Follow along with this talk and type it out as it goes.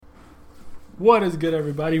What is good,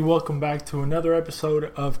 everybody? Welcome back to another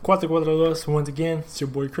episode of 442. Once again, it's your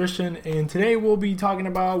boy Christian, and today we'll be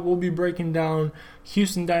breaking down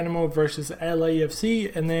Houston Dynamo versus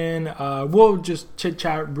LAFC, and then we'll just chit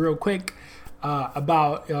chat real quick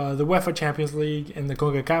about the UEFA Champions League and the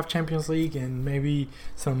CONCACAF Champions League, and maybe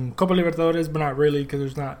some Copa Libertadores, but not really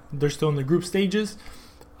because they're still in the group stages.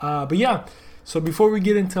 But yeah. So before we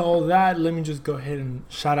get into all that, let me just go ahead and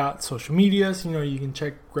shout out social medias. You can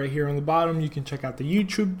check right here on the bottom. You can check out the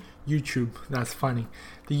YouTube. That's funny.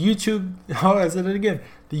 The YouTube. Oh, I said it again.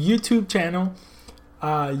 The YouTube channel.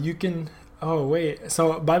 You can. Oh wait.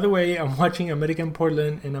 So by the way, I'm watching America and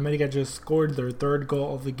Portland, and America just scored their third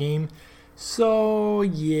goal of the game. So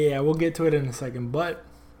yeah, we'll get to it in a second, but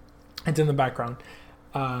it's in the background.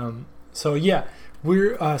 So yeah.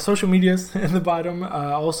 We're social medias in the bottom.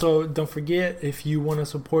 Also, don't forget, if you want to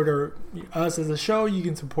support us as a show, you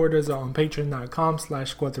can support us on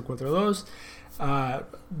patreon.com/442.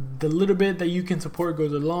 The little bit that you can support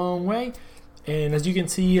goes a long way. And as you can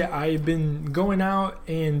see, I've been going out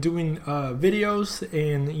and doing videos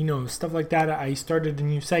and stuff like that. I started a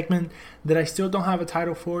new segment that I still don't have a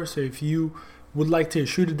title for. So if you would like to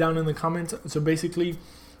shoot it down in the comments. So basically,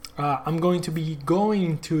 I'm going to be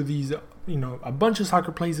going to these a bunch of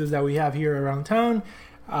soccer places that we have here around town,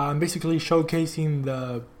 basically showcasing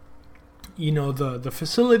the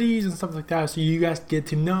facilities and stuff like that, so you guys get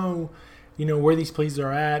to know where these places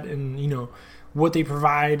are at, and what they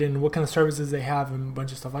provide and what kind of services they have, and a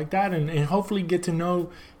bunch of stuff like that, and hopefully get to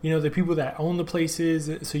know the people that own the places,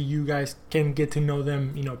 so you guys can get to know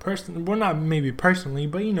them personally. Well, not maybe personally,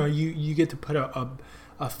 but you get to put a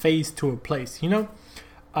face to a place,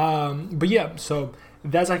 but yeah, so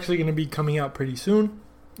that's actually going to be coming out pretty soon,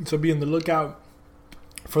 so be on the lookout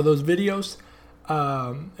for those videos.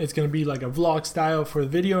 It's going to be like a vlog style for the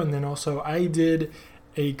video, and then also I did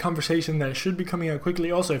a conversation that should be coming out quickly.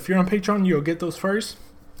 Also, if you're on Patreon, you'll get those first,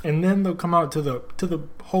 and then they'll come out to the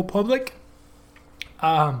whole public.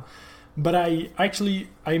 But I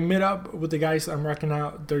met up with the guys. I'm rocking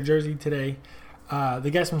out their jersey today. The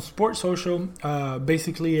guys from Sports Social,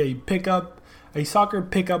 basically a soccer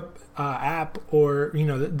pickup app, or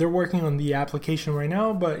they're working on the application right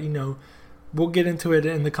now, but we'll get into it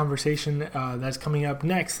in the conversation that's coming up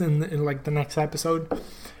next in like the next episode.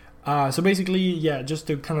 So basically, yeah, just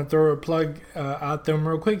to kind of throw a plug out there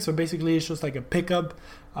real quick. So basically, it's just like a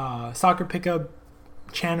soccer pickup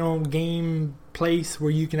channel, game place where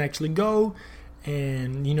you can actually go,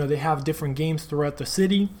 and they have different games throughout the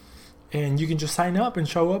city, and you can just sign up and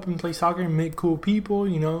show up and play soccer and meet cool people,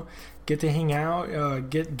 get to hang out,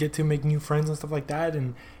 get to make new friends and stuff like that,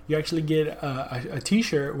 and you actually get a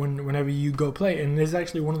t-shirt whenever you go play, and it's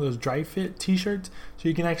actually one of those dry fit t-shirts, so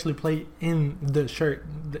you can actually play in the shirt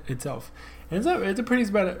itself, and it's a pretty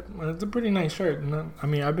nice shirt. I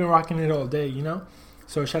mean, I've been rocking it all day,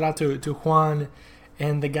 so shout out to Juan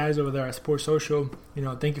and the guys over there at Sports Social.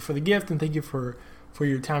 Thank you for the gift, and thank you for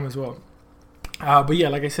your time as well. But yeah,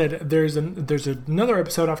 like I said, there's another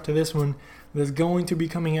episode after this one that's going to be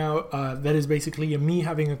coming out, that is basically me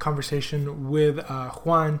having a conversation with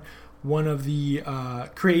Juan, one of the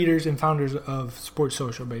creators and founders of Sports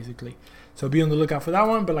Social, basically. So be on the lookout for that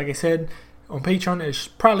one. But like I said, on Patreon, it's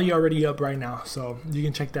probably already up right now, so you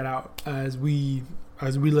can check that out as we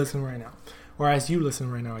listen right now, or as you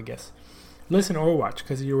listen right now, I guess. Listen or watch,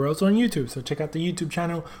 because you're also on YouTube, so check out the YouTube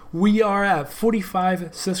channel. We are at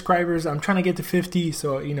 45 subscribers. I'm trying to get to 50,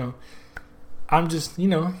 so I'm just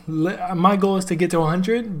my goal is to get to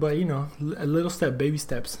 100, but a little step, baby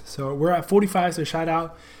steps. So we're at 45, so shout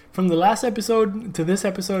out. From the last episode to this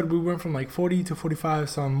episode, we went from like 40 to 45,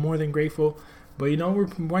 so I'm more than grateful. But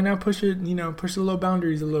why not push it, push the little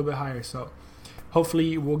boundaries a little bit higher. So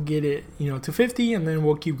hopefully we'll get it to 50, and then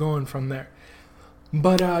we'll keep going from there.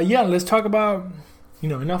 But yeah, let's talk about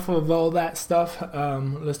enough of all that stuff.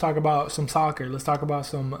 Let's talk about some soccer. Let's talk about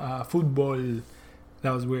some football.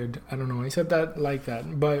 That was weird. I don't know. I said that like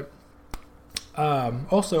that. But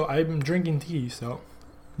also, I'm drinking tea, so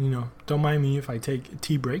don't mind me if I take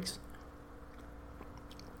tea breaks.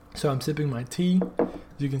 So I'm sipping my tea, as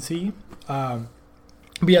you can see. But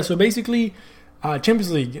yeah, so basically,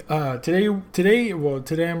 Champions League. Today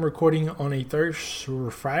I'm recording on a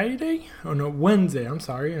Friday? Oh no, Wednesday. I'm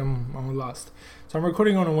sorry, I'm lost. So I'm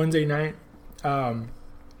recording on a Wednesday night.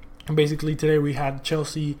 Basically today we had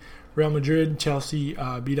Real Madrid. Chelsea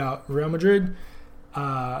beat out Real Madrid.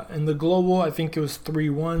 In the global, I think it was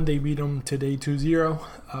 3-1. They beat them today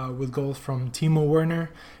 2-0 with goals from Timo Werner,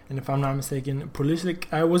 and if I'm not mistaken,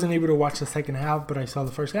 Pulisic. I wasn't able to watch the second half, but I saw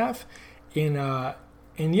the first half, and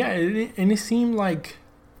yeah, it seemed like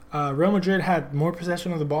Real Madrid had more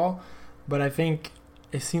possession of the ball, but I think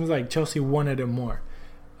it seems like Chelsea wanted it more.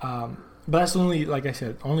 But that's only, like I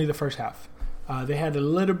said, only the first half. They had a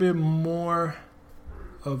little bit more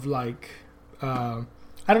of like, I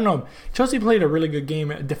don't know. Chelsea played a really good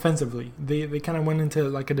game defensively. They kind of went into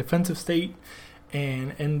like a defensive state,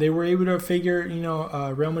 and they were able to figure,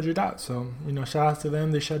 Real Madrid out. So, shout out to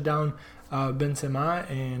them. They shut down Benzema,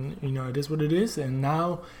 and, it is what it is. And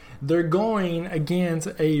now they're going against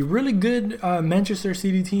a really good Manchester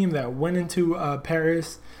City team that went into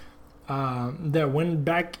Paris, that went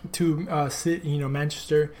back to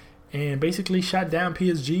Manchester, and basically shut down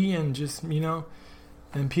PSG, and just,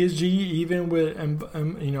 and PSG, even with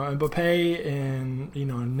Mbappe and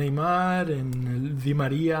Neymar and Di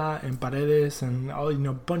Maria and Paredes and all,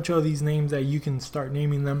 a bunch of these names that you can start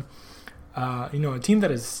naming them. A team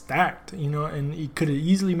that is stacked, and it could have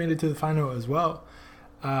easily made it to the final as well.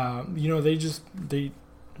 Pep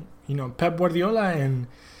Guardiola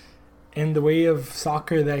and the way of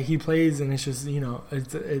soccer that he plays, and it's just,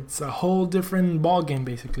 it's a whole different ball game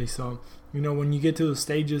basically. So, when you get to those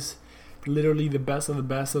stages, literally the best of the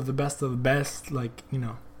best of the best of the best, like,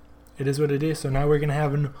 it is what it is. So now we're gonna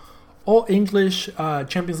have an all English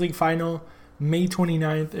Champions League final, May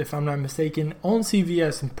 29th, if I'm not mistaken, on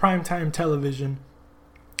CVS and primetime television.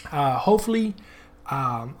 Hopefully,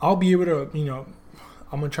 I'll be able to,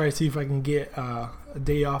 I'm gonna try to see if I can get a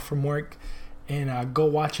day off from work and go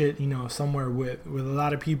watch it, somewhere with a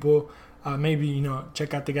lot of people. Maybe,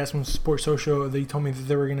 check out the guys from Sports Social. They told me that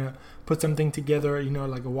they were going to put something together,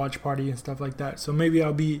 like a watch party and stuff like that. So maybe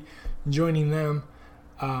I'll be joining them.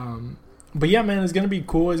 But yeah, man, it's going to be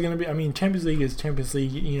cool. It's going to be, Champions League is Champions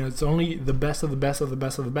League. It's only the best of the best of the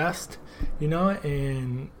best of the best,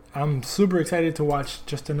 and I'm super excited to watch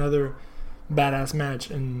just another badass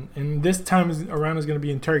match. And this time around is going to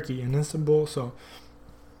be in Turkey, in Istanbul. So,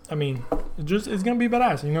 it's going to be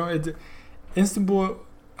badass. Istanbul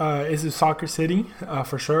is a soccer city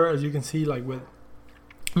for sure, as you can see. Like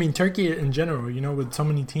Turkey in general, with so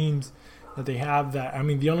many teams that they have. That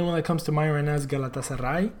the only one that comes to mind right now is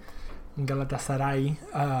Galatasaray,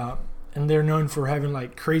 and they're known for having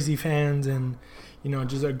like crazy fans and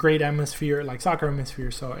just a great atmosphere, like soccer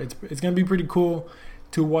atmosphere. So it's gonna be pretty cool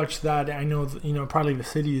to watch that. I know probably the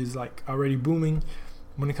city is like already booming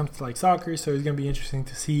when it comes to like soccer, so it's gonna be interesting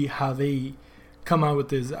to see how they come out with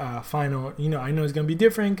this final. I know it's gonna be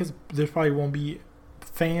different because there probably won't be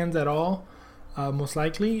fans at all, most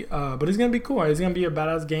likely, but it's gonna be cool. It's gonna be a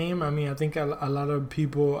badass game. I think a lot of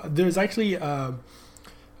people, there's actually a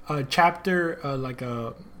chapter, like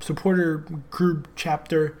a supporter group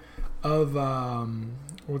chapter of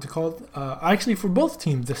what's it called, actually for both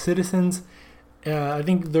teams, the Citizens. I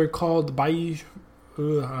think they're called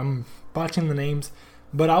I'm botching the names,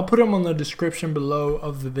 but I'll put them on the description below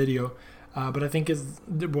of the video. But I think it's,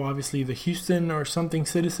 obviously the Houston or something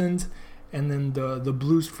Citizens, and then the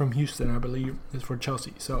Blues from Houston, I believe, is for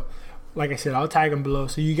Chelsea. So, like I said, I'll tag them below.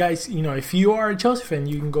 So you guys, if you are a Chelsea fan,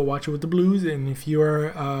 you can go watch it with the Blues, and if you are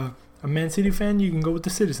a Man City fan, you can go with the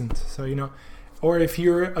Citizens. So, or if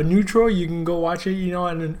you're a neutral, you can go watch it,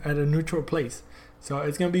 at a neutral place. So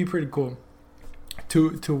it's gonna be pretty cool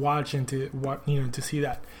to watch and to see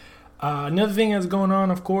that. Another thing that's going on,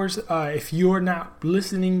 of course, if you're not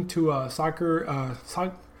listening to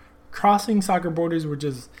Crossing Soccer Borders, which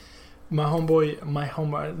is my homeboy,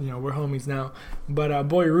 we're homies now, but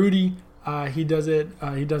boy Rudy, he does it.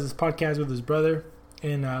 He does his podcast with his brother,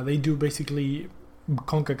 and they do basically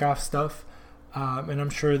CONCACAF stuff. And I'm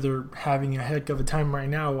sure they're having a heck of a time right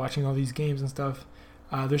now watching all these games and stuff.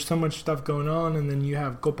 There's so much stuff going on, and then you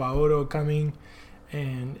have Copa Oro coming.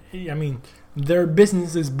 And their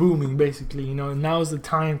business is booming basically. Now is the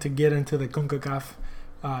time to get into the CONCACAF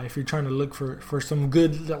if you're trying to look for some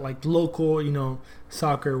good like local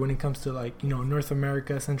soccer when it comes to North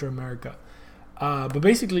America, Central America. But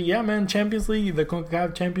basically, yeah, man, Champions League, the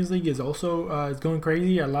CONCACAF Champions League is also is going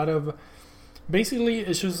crazy. A lot of basically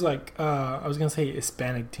it's just like I was gonna say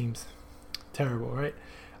Hispanic teams, terrible, right?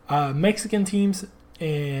 Mexican teams.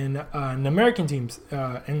 And American teams,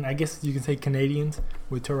 and I guess you can say Canadians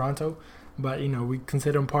with Toronto, but we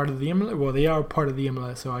consider them part of the MLS. Well, they are part of the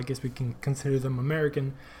MLS, so I guess we can consider them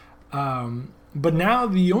American. But now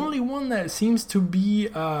the only one that seems to be,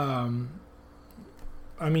 showing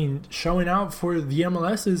out for the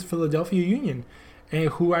MLS is Philadelphia Union, and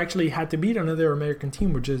who actually had to beat another American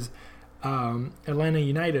team, which is Atlanta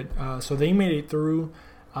United. So they made it through.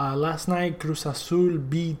 Last night, Cruz Azul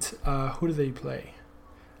beat. Who did they play?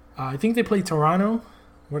 I think they played Toronto.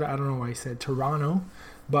 I don't know why I said Toronto,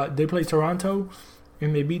 but they played Toronto,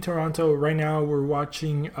 and they beat Toronto. Right now, we're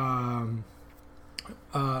watching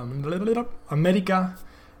America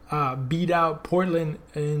beat out Portland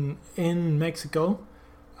in Mexico.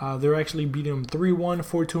 They're actually beating them 3-1,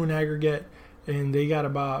 4-2 in aggregate, and they got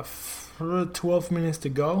about 12 minutes to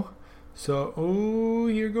go. So,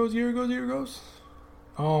 here goes.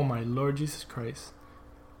 Oh, my Lord Jesus Christ.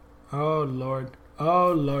 Oh, Lord.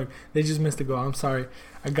 They just missed the goal. I'm sorry.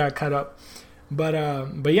 I got caught up. But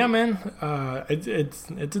yeah, man, it's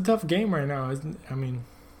a tough game right now. I mean,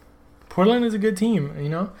 Portland is a good team, you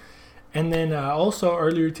know? And then also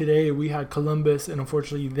earlier today, we had Columbus, and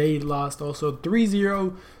unfortunately, they lost also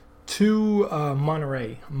 3-0 to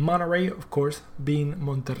Monterrey. Monterrey, of course, being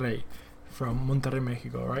Monterrey, from Monterrey,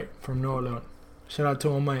 Mexico, right? From Nuevo León. Shout out to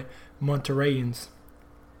all my Monterreyans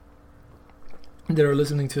that are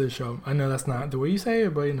listening to the show. I know that's not the way you say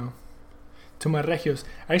it, but you know, to my regios.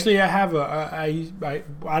 Actually, I have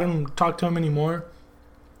I don't talk to him anymore,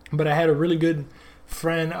 but I had a really good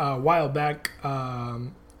friend a while back,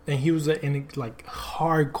 and he was in like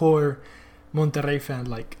hardcore Monterrey fan,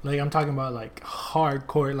 like I'm talking about like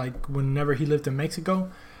hardcore. Like whenever he lived in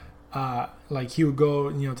Mexico, like he would go,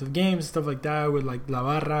 you know, to the games and stuff like that with like La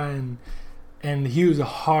Barra, and he was a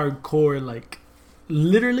hardcore, like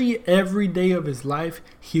literally every day of his life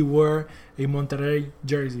he wore a Monterrey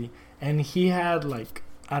jersey, and he had like,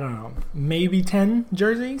 I don't know, maybe 10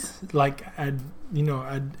 jerseys, like at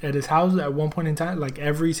his house at one point in time, like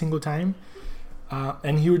every single time,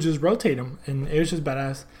 and he would just rotate them, and it was just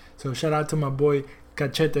badass. So shout out to my boy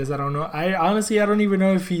Cachetes. I don't know. I don't even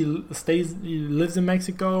know if he lives in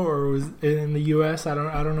Mexico or was in the U.S. I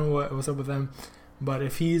don't know what's up with them. But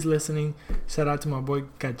if he's listening, shout out to my boy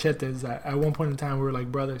Cachetes. At one point in time, we were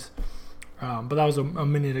like brothers. But that was a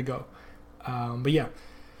minute ago. But yeah,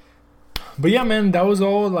 man, that was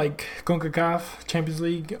all like CONCACAF Champions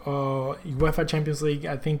League, UEFA Champions League.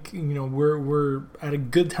 I think, you know, we're at a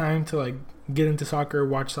good time to like get into soccer,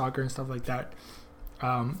 watch soccer and stuff like that.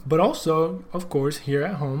 But also, of course, here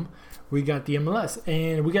at home, we got the MLS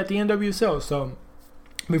and we got the NWSL. So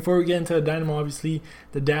before we get into the Dynamo, obviously,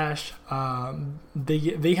 the Dash,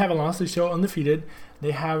 they haven't lost. They're still undefeated.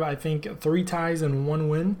 They have, I think, 3 ties and 1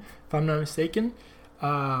 win, if I'm not mistaken.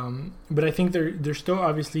 But I think they're still,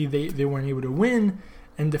 obviously, they weren't able to win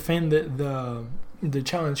and defend the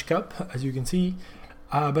Challenge Cup, as you can see.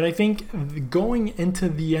 But I think going into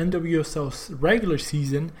the NWSL's regular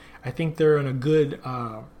season, I think they're on a good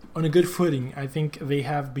footing. I think they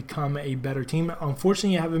have become a better team.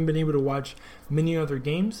 Unfortunately, I haven't been able to watch many other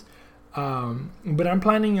games, but I'm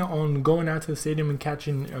planning on going out to the stadium and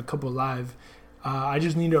catching a couple live. I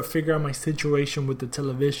just need to figure out my situation with the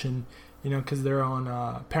television, you know, because they're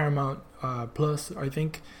on Paramount Plus, I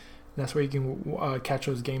think. That's where you can catch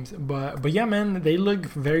those games. But yeah, man, they look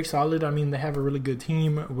very solid. I mean, they have a really good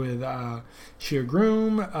team with Shea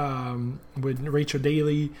Groom, with Rachel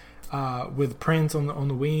Daly, with Prince on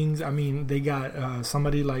the wings. I mean, they got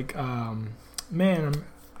somebody like, I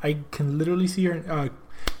can literally see her,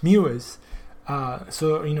 Mewis.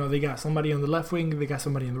 So, you know, they got somebody on the left wing. They got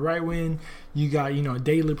somebody on the right wing. You got, you know,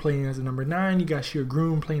 Daly playing as a number 9. You got Shea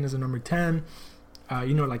Groom playing as a number 10.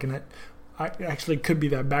 You know, like actually could be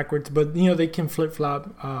that backwards, but you know, they can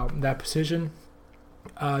flip-flop that position.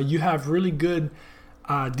 You have really good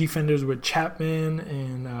defenders with Chapman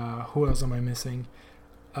and who else am I missing?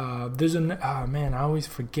 There's I always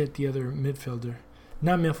forget the other midfielder.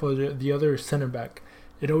 Not midfielder, the other center back.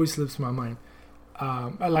 It always slips my mind.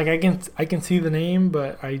 Like I can see the name,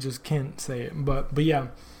 but I just can't say it. But yeah,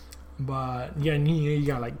 you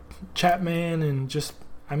got like Chapman and just,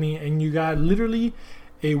 I mean, and you got literally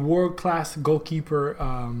a world-class goalkeeper.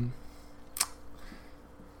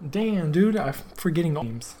 Damn, dude, I'm forgetting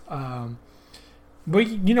names. But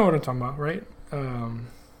you know what I'm talking about, right?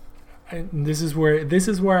 This is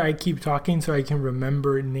where I keep talking so I can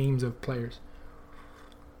remember names of players.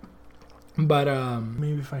 But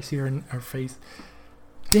maybe if I see her face.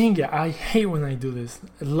 Dang it, I hate when I do this.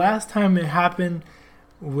 Last time it happened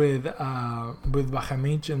with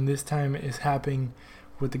Bajamich, and this time it's happening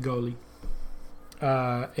with the goalie.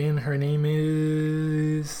 And her name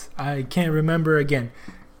is, I can't remember again.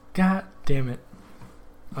 God damn it.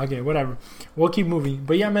 Okay, whatever. We'll keep moving.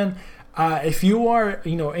 But yeah, man, if you are,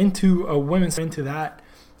 you know, into a women's, into that,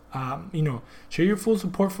 you know, show your full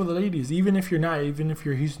support for the ladies. Even if you're not, even if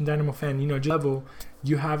you're a Houston Dynamo fan, you know, just level,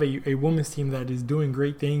 you have a women's team that is doing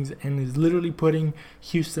great things and is literally putting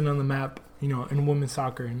Houston on the map, you know, in women's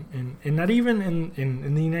soccer, and not even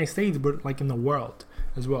in the United States, but like in the world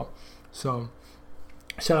as well. So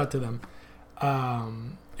shout out to them.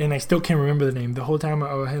 And I still can't remember the name. The whole time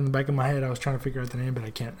I was in the back of my head, I was trying to figure out the name, but I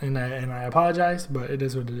can't. And I apologize, but it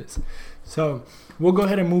is what it is. So we'll go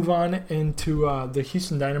ahead and move on into the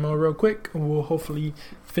Houston Dynamo real quick. We'll hopefully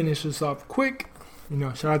finish this off quick.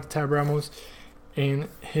 Shout out to Tab Ramos and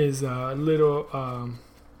his little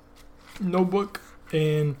notebook.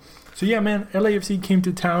 And so, yeah, man, LAFC came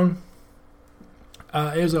to town.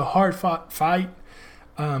 It was a hard fought fight.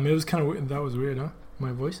 It was kind of weird. That was weird, huh?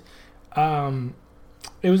 My voice.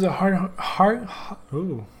 It was a hard.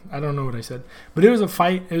 Ooh, I don't know what I said, but it was a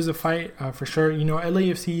fight. It was a fight for sure.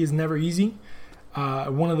 LAFC is never easy.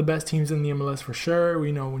 One of the best teams in the MLS for sure.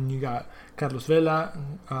 We know when you got Carlos Vela,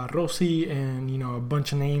 Rossi, and a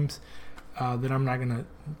bunch of names that I'm not gonna.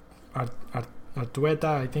 Artueta,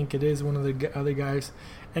 I think it is one of the other guys,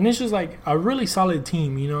 and it's just like a really solid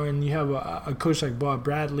team, and you have a coach like Bob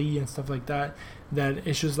Bradley and stuff like that. That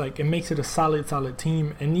it's just like it makes it a solid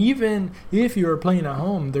team. And even if you are playing at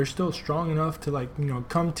home, they're still strong enough to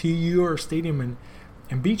come to your stadium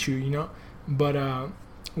and beat you, But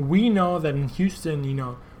we know that in Houston,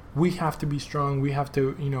 we have to be strong. We have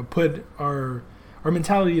to, put our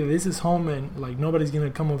mentality that this is home and nobody's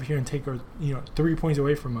gonna come over here and take our 3 points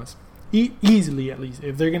away from us easily. At least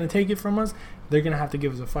if they're gonna take it from us, they're gonna have to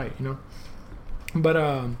give us a fight,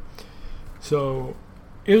 But so.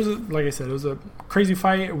 It was, like I said, it was a crazy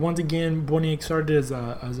fight. Once again, Boniek started as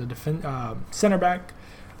a center back.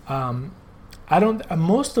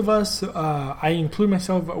 Most of us, I include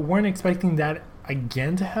myself, weren't expecting that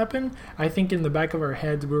again to happen. I think in the back of our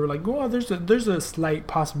heads, we were like, "Oh, there's a slight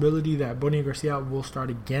possibility that Boniek Garcia will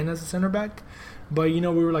start again as a center back." But we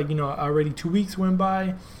were like, already 2 weeks went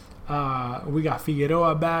by. We got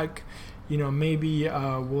Figueroa back. Maybe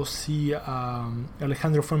we'll see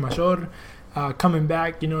Alejandro Fuenmayor coming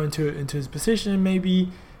back, into his position.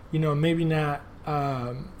 Maybe, maybe not.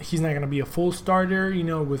 He's not going to be a full starter,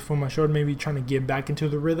 with Fuenmayor maybe trying to get back into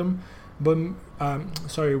the rhythm. But,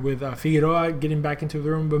 with Figueroa getting back into the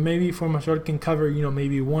room. But maybe Fuenmayor can cover,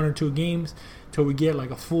 maybe 1 or 2 games till we get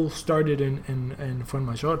a full started in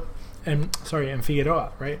Fuenmayor. And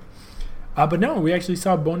Figueroa, right? But no, we actually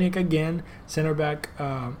saw Boniek again, center back.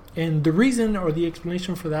 And the reason or the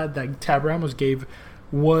explanation for that Tab Ramos gave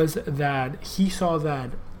was that he saw that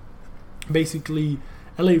basically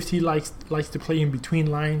LAFC likes to play in between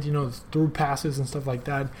lines, through passes and stuff like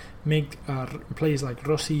that, make plays like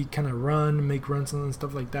Rossi kind of make runs and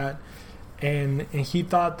stuff like that. And he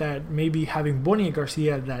thought that maybe having Boniek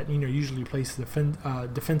Garcia that usually plays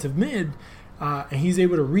defensive mid, and he's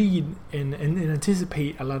able to read and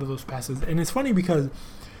anticipate a lot of those passes. And it's funny because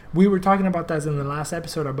we were talking about that in the last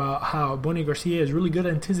episode about how Boniek Garcia is really good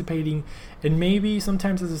at anticipating, and maybe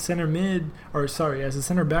sometimes as a as a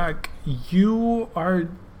center back, you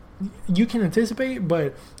can anticipate,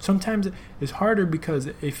 but sometimes it's harder because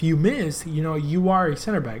if you miss, you are a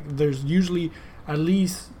center back. There's usually at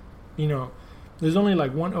least, there's only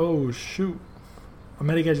one. Oh shoot,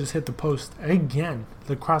 America just hit the post again,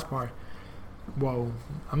 the crossbar. Whoa,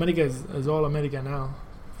 America is all America now,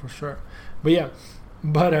 for sure. But yeah.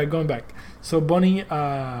 But going back, so Bonnie,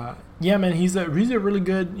 yeah, man, he's a really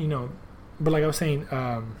good, But like I was saying,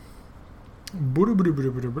 let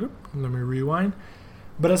me rewind.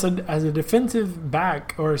 But as a defensive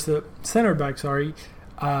back or as a center back,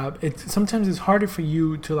 sometimes it's harder for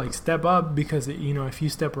you to step up because if you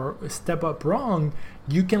step up wrong,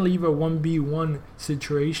 you can leave a 1v1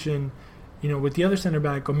 situation. With the other center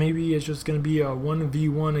back, or maybe it's just going to be a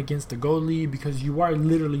 1v1 against the goalie because you are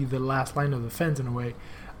literally the last line of defense in a way.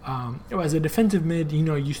 As a defensive mid,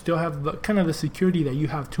 you still have the security that you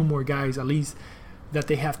have 2 more guys at least that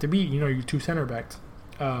they have to beat, your 2 center backs.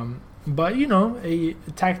 But,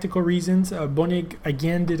 tactical reasons, Boniek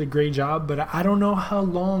again did a great job, but I don't know how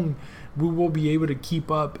long we will be able to keep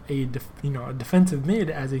up a defensive mid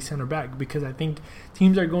as a center back because I think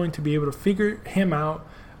teams are going to be able to figure him out.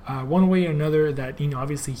 One way or another that,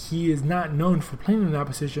 obviously he is not known for playing in that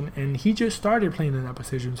position and he just started playing in that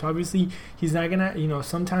position. So obviously he's not going to,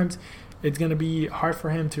 sometimes it's going to be hard for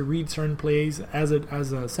him to read certain plays as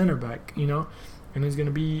a center back, and it's going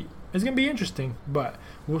to be interesting, but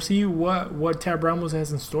we'll see what Tab Ramos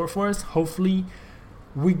has in store for us. Hopefully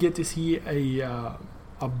we get to see a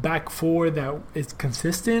back 4 that is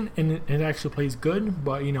consistent and it actually plays good,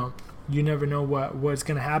 but you never know what's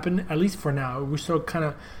going to happen, at least for now. We're still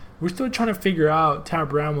trying to figure out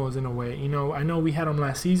Tab Ramos in a way. I know we had him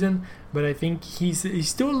last season, but I think he's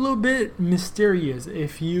still a little bit mysterious.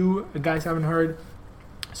 If you guys haven't heard,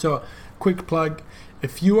 so quick plug.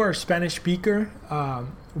 if you are a Spanish speaker,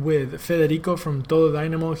 with Federico from Todo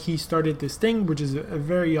Dynamo, he started this thing, which is a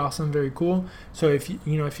very awesome, very cool. So if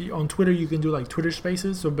you on Twitter, you can do like Twitter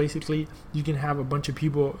Spaces. So basically, you can have a bunch of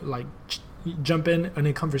people like jump in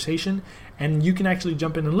a conversation, and you can actually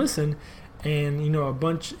jump in and listen. And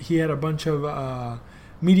he had a bunch of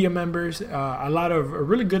media members, a lot of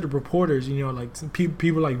really good reporters, like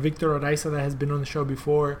people like Victor Oraiza that has been on the show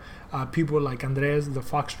before, people like Andres the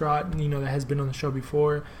Foxtrot, that has been on the show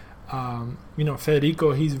before.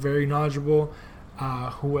 Federico, he's very knowledgeable.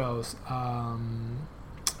 Who else?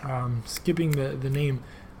 Skipping the name,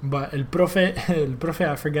 but El Profe,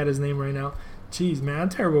 I forgot his name right now. Jeez, man, I'm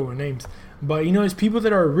terrible with names. But it's people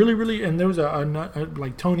that are really, really, and there was a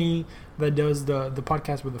like Tony that does the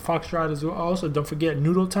podcast with the Foxtrot as well. Also, don't forget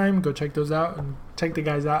Noodle Time. Go check those out and check the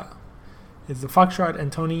guys out. It's the Foxtrot and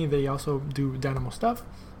Tony. They also do Dynamo stuff.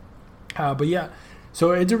 But yeah,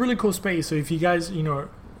 so it's a really cool space. So if you guys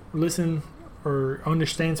listen or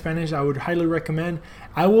understand Spanish, I would highly recommend.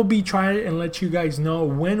 I will be trying and let you guys know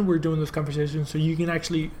when we're doing those conversations, so you can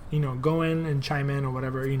actually go in and chime in or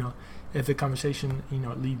whatever, if the conversation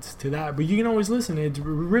leads to that. But you can always listen. It's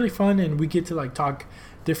really fun, and we get to like talk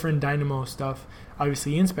different Dynamo stuff,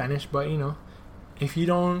 obviously in Spanish. But if you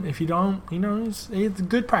don't, it's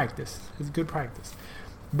good practice. It's good practice.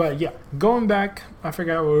 But yeah, going back, I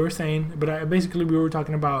forgot what we were saying, but basically we were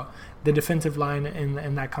talking about the defensive line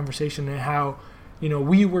and that conversation, and how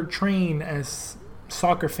we were trained as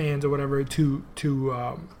soccer fans or whatever to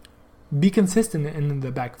be consistent in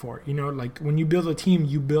the back four. Like when you build a team,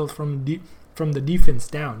 you build from the defense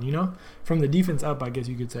down. From the defense up, I guess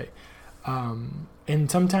you could say. And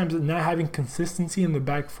sometimes not having consistency in the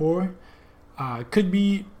back four could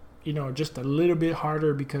be just a little bit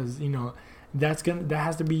harder, because that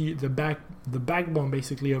has to be the backbone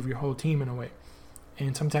basically of your whole team in a way.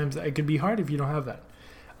 And sometimes it could be hard if you don't have that.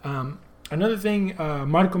 Another thing,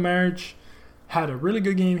 Marco Maric had a really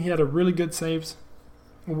good game. He had a really good saves.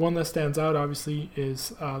 One that stands out, obviously,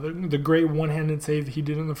 is the great one-handed save he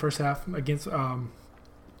did in the first half against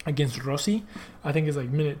Rossi. I think it's like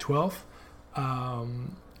minute 12.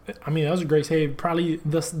 That was a great save. Probably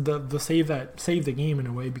the save that saved the game in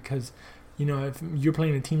a way, because if you're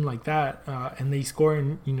playing a team like that and they score,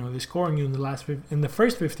 and they score on you in the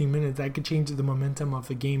first 15 minutes, that could change the momentum of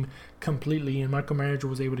the game completely. And Marco Maric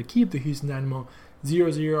was able to keep the Houston Dynamo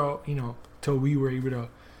 0-0, till we were able to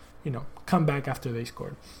come back after they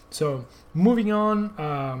scored. So moving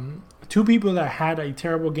on, two people that had a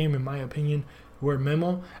terrible game in my opinion were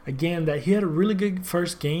Memo. Again, that he had a really good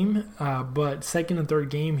first game, but second and third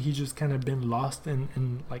game he just kind of been lost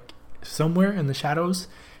in like somewhere in the shadows.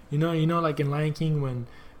 Like in Lion King, when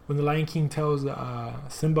the Lion King tells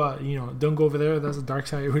Simba, don't go over there, that's the dark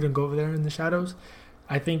side, we don't go over there in the shadows.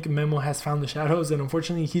 I think Memo has found the shadows, and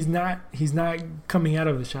unfortunately he's not coming out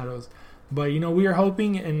of the shadows. But we are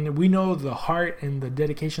hoping, and we know the heart and the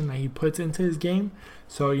dedication that he puts into his game.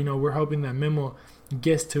 So we're hoping that Memo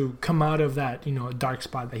gets to come out of that dark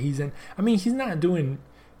spot that he's in. He's not doing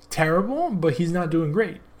terrible, but he's not doing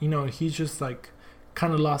great. He's just like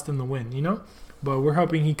kind of lost in the wind. But we're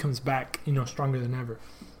hoping he comes back stronger than ever,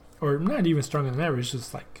 or not even stronger than ever. It's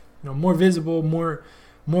just like more visible, more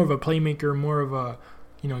of a playmaker, more of a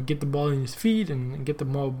get the ball in his feet and get the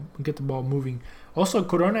ball moving. Also,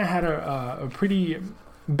 Corona had a pretty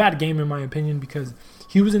bad game in my opinion, because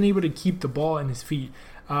he wasn't able to keep the ball in his feet.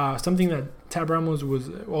 Something that Tab Ramos was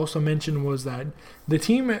also mentioned was that the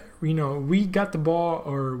team, we got the ball,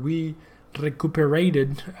 or we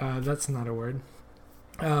recuperated. That's not a word.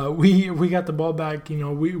 We got the ball back.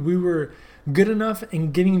 We were good enough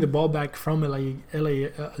in getting the ball back from LA.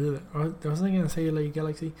 I was going to say LA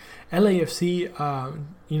Galaxy, LAFC.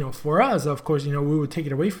 For us, of course, we would take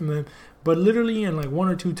it away from them. But literally in like one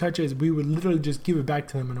or two touches, we would literally just give it back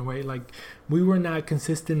to them in a way. Like we were not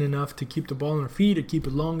consistent enough to keep the ball on our feet, or keep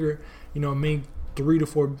it longer. Make 3 to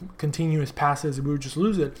 4 continuous passes. We would just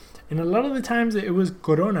lose it. And a lot of the times it was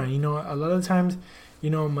Corona. A lot of the times,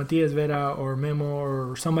 Matias Vera or Memo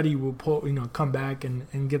or somebody will come back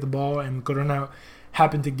and get the ball, and Corona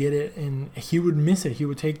happened to get it, and he would miss it. He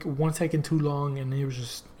would take 1 second too long, and it was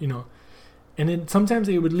just, and sometimes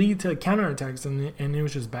it would lead to counterattacks, and it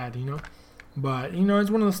was just bad, But,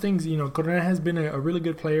 it's one of those things, Corona has been a really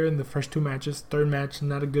good player in the first 2 matches. Third match,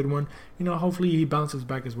 not a good one. Hopefully he bounces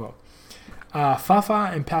back as well.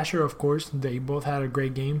 Fafa and Pasher, of course, they both had a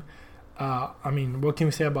great game. What can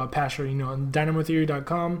we say about Pasher? On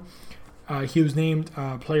DynamoTheory.com, he was named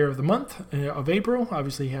Player of the Month of April.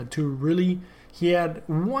 Obviously, he had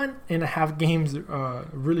 1.5 games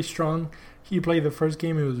really strong. He played the first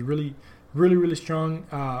game. It was really really, really strong.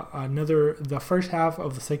 The first half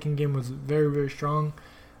of the second game was very, very strong.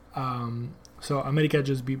 So America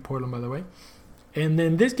just beat Portland, by the way. And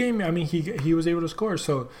then this game, I mean, he was able to score.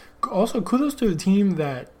 So also kudos to the team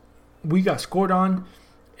that we got scored on,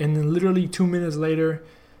 and then literally 2 minutes later,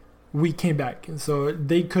 we came back. And so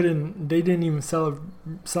they didn't even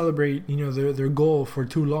celebrate, their goal for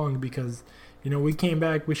too long, because, we came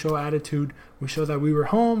back, we showed attitude, we showed that we were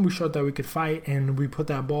home, we showed that we could fight, and we put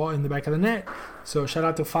that ball in the back of the net. So shout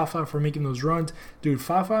out to Fafa for making those runs. Dude,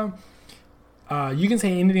 Fafa, you can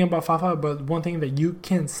say anything about Fafa, but one thing that you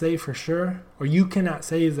can say for sure, or you cannot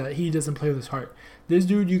say, is that he doesn't play with his heart. This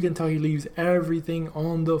dude, you can tell he leaves everything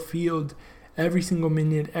on the field, every single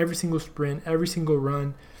minute, every single sprint, every single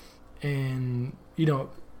run. And,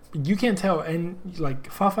 you can't tell. And, like,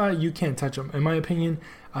 Fafa, you can't touch him. In my opinion,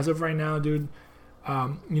 as of right now, dude,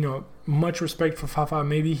 much respect for Fafa.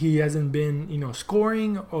 Maybe he hasn't been,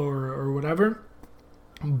 scoring or whatever,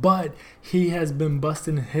 but he has been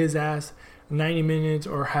busting his ass 90 minutes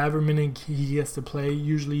or however minute he gets to play.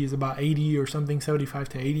 Usually is about 80 or something, 75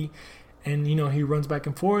 to 80. And, he runs back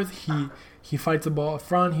and forth. He fights the ball up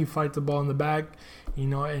front. He fights the ball in the back,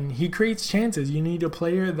 and he creates chances. You need a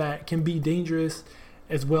player that can be dangerous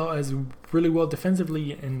as well as really well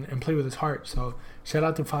defensively and play with his heart. So shout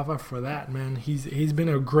out to Fafa for that, man. He's been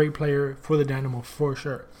a great player for the Dynamo for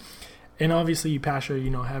sure. And obviously Pasha,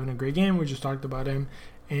 having a great game. We just talked about him,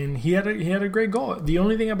 and he had a great goal. The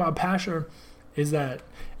only thing about Pasha is that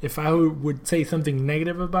if I would say something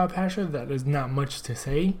negative about Pasha, that is not much to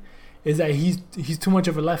say, is that he's too much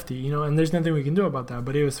of a lefty, and there's nothing we can do about that.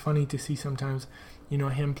 But it was funny to see sometimes,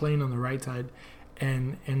 him playing on the right side.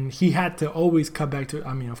 And he had to always come back to,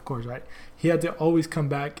 of course, right? He had to always come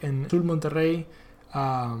back. And Cruz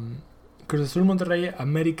Azul Monterrey,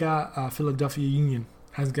 America, Philadelphia Union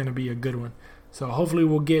is going to be a good one. So hopefully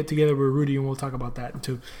we'll get together with Rudy and we'll talk about that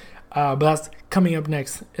too. But that's coming up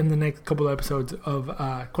next in the next couple of episodes of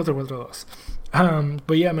Cuatro Cuatro Dos.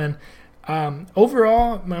 But yeah, man.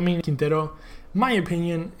 Overall, Quintero, my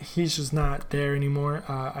opinion, he's just not there anymore.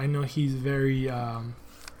 I know he's very...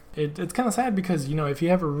 It's kind of sad because, if you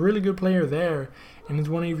have a really good player there and it's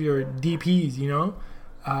one of your DPs,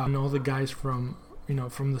 and all the guys from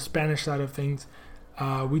the Spanish side of things,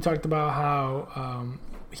 we talked about how,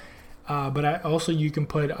 but also you can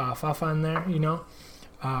put Fafa in there,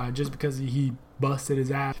 just because he busted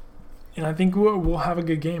his ass. And I think we'll have a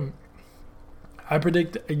good game. I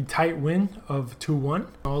predict a tight win of 2-1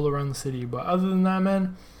 all around the city. But other than that,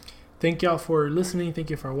 man, thank y'all for listening. Thank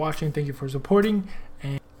you for watching. Thank you for supporting.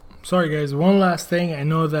 And sorry, guys, one last thing. I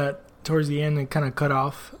know that towards the end it kind of cut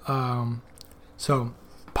off. So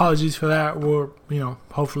apologies for that. We'll,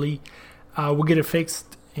 hopefully we'll get it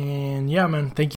fixed. And yeah, man, thank you.